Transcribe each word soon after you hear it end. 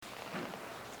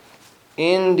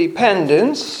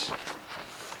Independence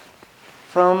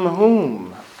from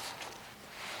whom?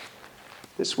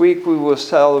 This week we will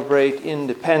celebrate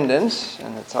independence,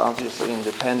 and it's obviously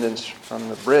independence from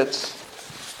the Brits,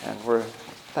 and we're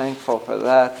thankful for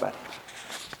that, but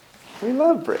we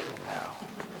love Britain now.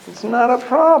 It's not a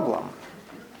problem.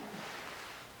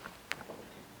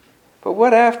 But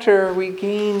what after we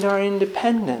gained our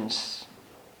independence?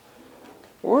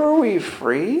 Were we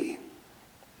free?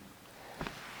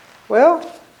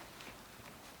 Well,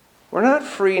 we're not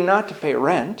free not to pay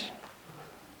rent.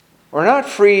 We're not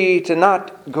free to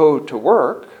not go to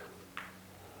work.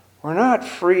 We're not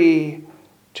free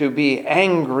to be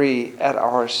angry at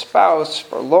our spouse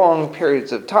for long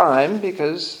periods of time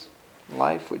because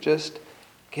life would just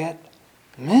get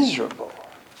miserable.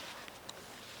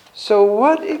 So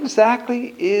what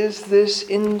exactly is this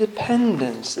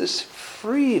independence, this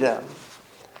freedom?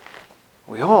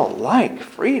 We all like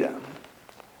freedom.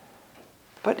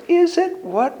 But is it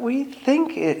what we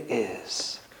think it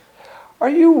is? Are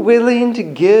you willing to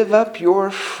give up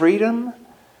your freedom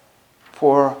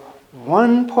for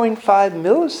 1.5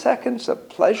 milliseconds of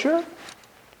pleasure?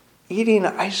 Eating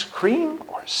ice cream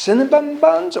or cinnamon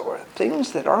buns or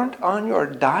things that aren't on your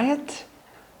diet?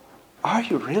 Are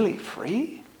you really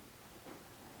free?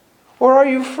 Or are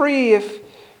you free if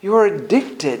you're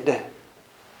addicted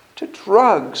to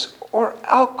drugs or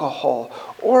alcohol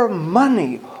or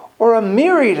money or a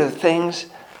myriad of things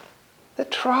that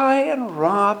try and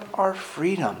rob our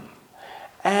freedom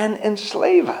and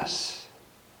enslave us?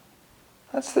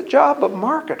 That's the job of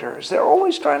marketers. They're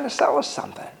always trying to sell us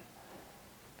something.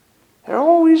 They're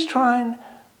always trying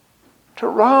to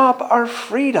rob our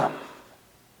freedom,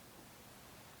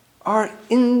 our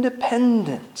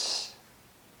independence.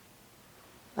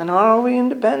 And are we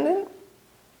independent?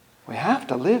 We have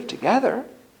to live together.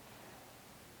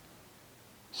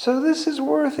 So this is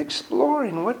worth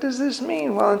exploring. What does this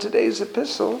mean? Well, in today's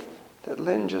epistle that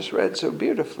Lynn just read so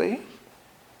beautifully,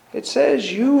 it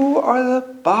says, you are the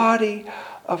body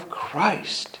of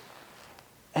Christ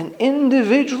and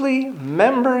individually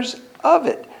members of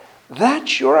it.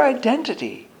 That's your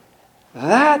identity.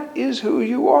 That is who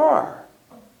you are.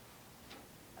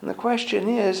 And the question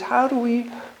is, how do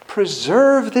we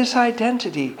preserve this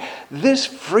identity, this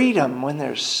freedom, when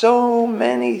there's so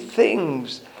many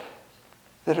things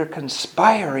that are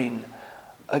conspiring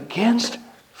against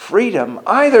freedom,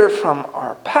 either from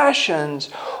our passions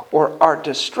or our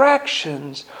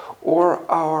distractions or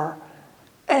our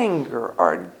anger,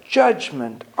 our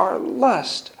judgment, our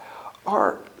lust,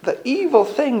 the evil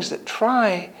things that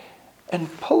try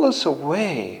and pull us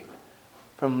away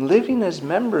from living as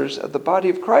members of the body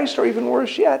of Christ, or even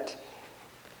worse yet,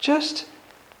 just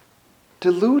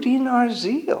diluting our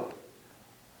zeal.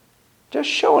 Just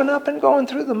showing up and going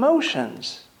through the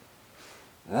motions.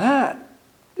 That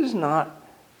is not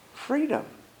freedom.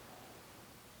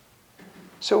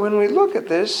 So when we look at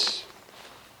this,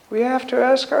 we have to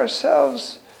ask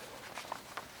ourselves,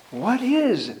 what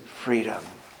is freedom?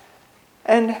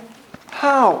 And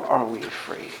how are we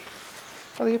free?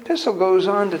 Well, the epistle goes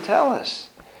on to tell us,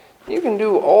 you can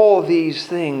do all these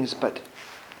things, but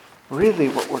really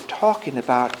what we're talking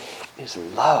about is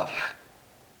love.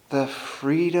 The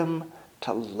freedom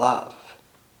to love.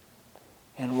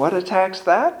 And what attacks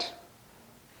that?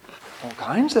 All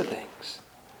kinds of things.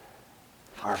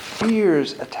 Our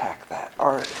fears attack that.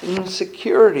 Our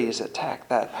insecurities attack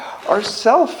that. Our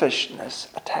selfishness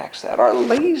attacks that. Our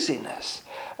laziness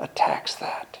attacks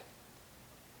that.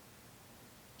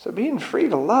 So being free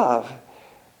to love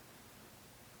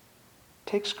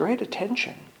takes great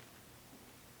attention.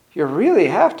 You really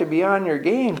have to be on your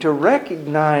game to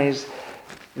recognize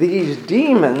these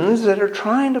demons that are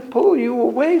trying to pull you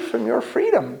away from your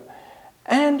freedom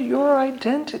and your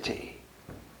identity.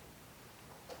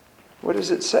 What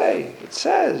does it say? It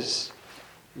says,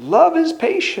 love is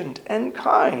patient and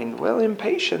kind. Well,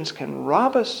 impatience can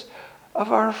rob us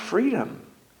of our freedom.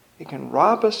 It can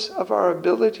rob us of our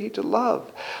ability to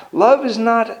love. Love is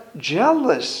not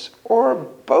jealous or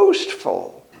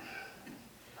boastful.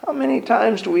 How many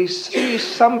times do we see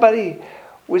somebody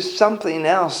with something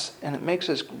else and it makes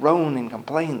us groan and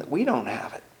complain that we don't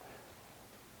have it?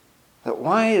 That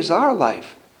why is our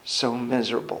life so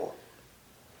miserable?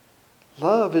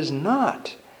 Love is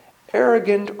not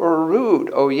arrogant or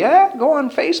rude. Oh yeah? Go on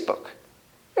Facebook.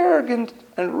 Arrogance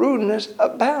and rudeness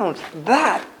abounds.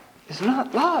 That is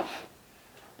not love.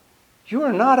 You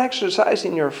are not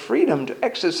exercising your freedom to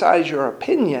exercise your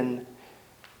opinion.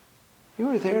 You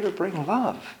are there to bring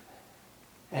love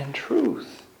and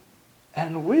truth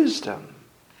and wisdom.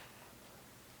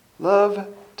 Love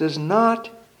does not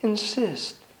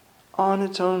insist on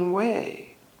its own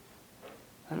way.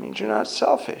 That means you're not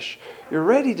selfish. You're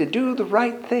ready to do the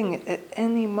right thing at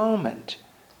any moment.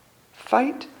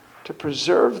 Fight to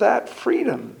preserve that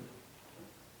freedom.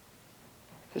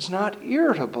 It's not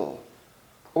irritable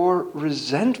or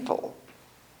resentful.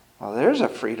 Well, there's a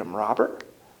freedom robber.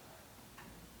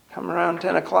 Come around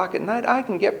 10 o'clock at night, I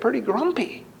can get pretty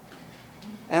grumpy.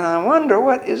 And I wonder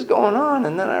what is going on,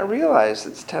 and then I realize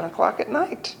it's 10 o'clock at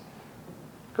night.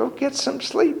 Go get some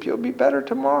sleep. You'll be better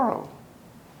tomorrow.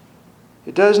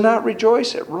 It does not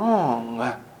rejoice at wrong.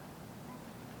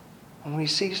 When we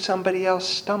see somebody else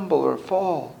stumble or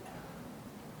fall,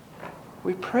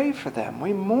 we pray for them.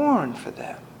 We mourn for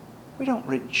them. We don't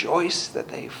rejoice that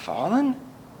they've fallen.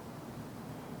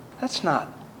 That's not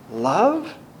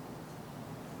love.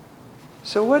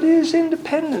 So what is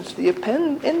independence?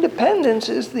 Independence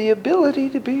is the ability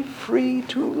to be free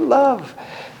to love,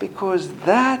 because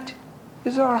that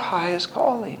is our highest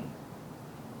calling.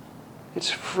 It's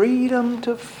freedom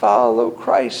to follow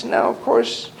Christ. Now, of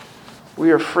course,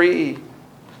 we are free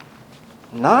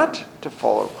not to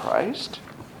follow Christ.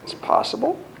 It's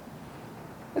possible.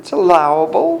 It's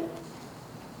allowable.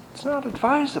 It's not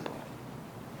advisable.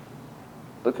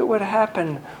 Look at what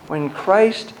happened when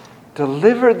Christ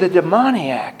delivered the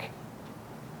demoniac.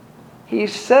 He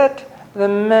set the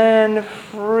man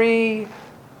free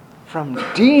from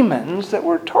demons that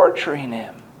were torturing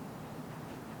him.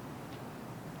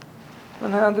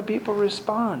 And how did the people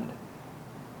respond?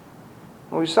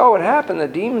 When we saw what happened, the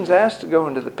demons asked to go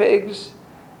into the pigs,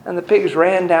 and the pigs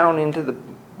ran down into the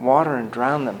water and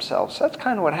drowned themselves. That's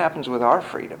kind of what happens with our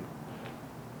freedom.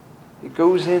 It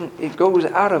goes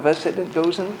out of us, and it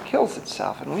goes and kills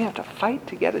itself, and we have to fight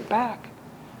to get it back.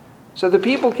 So the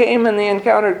people came and they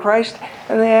encountered Christ,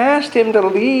 and they asked him to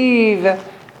leave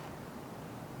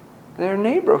their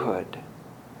neighborhood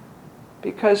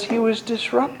because he was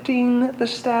disrupting the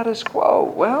status quo.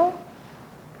 Well,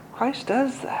 Christ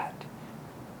does that.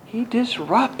 He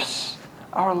disrupts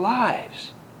our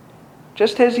lives.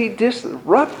 Just as he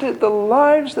disrupted the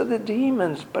lives of the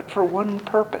demons, but for one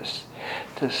purpose,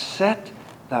 to set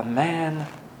the man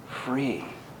free.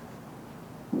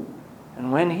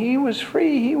 And when he was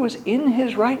free, he was in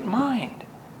his right mind.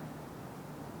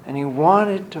 And he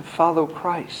wanted to follow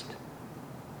Christ.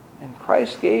 And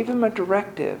Christ gave him a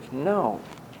directive. No.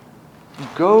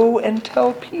 Go and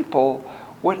tell people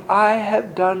what I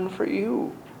have done for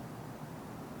you.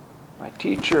 My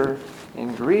teacher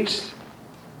in Greece,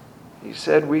 he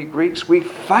said, we Greeks, we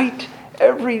fight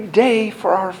every day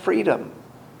for our freedom.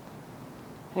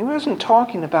 He wasn't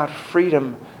talking about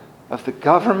freedom of the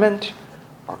government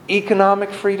or economic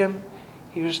freedom.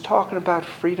 He was talking about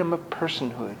freedom of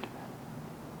personhood.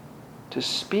 To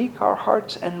speak our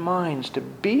hearts and minds, to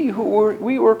be who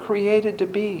we were created to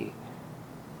be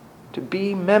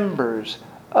members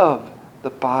of the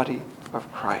body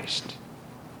of Christ.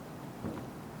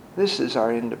 This is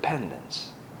our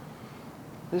independence.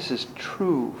 This is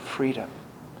true freedom,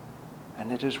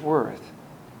 and it is worth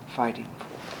fighting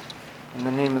for. In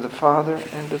the name of the Father,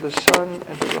 and of the Son,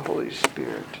 and of the Holy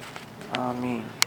Spirit. Amen.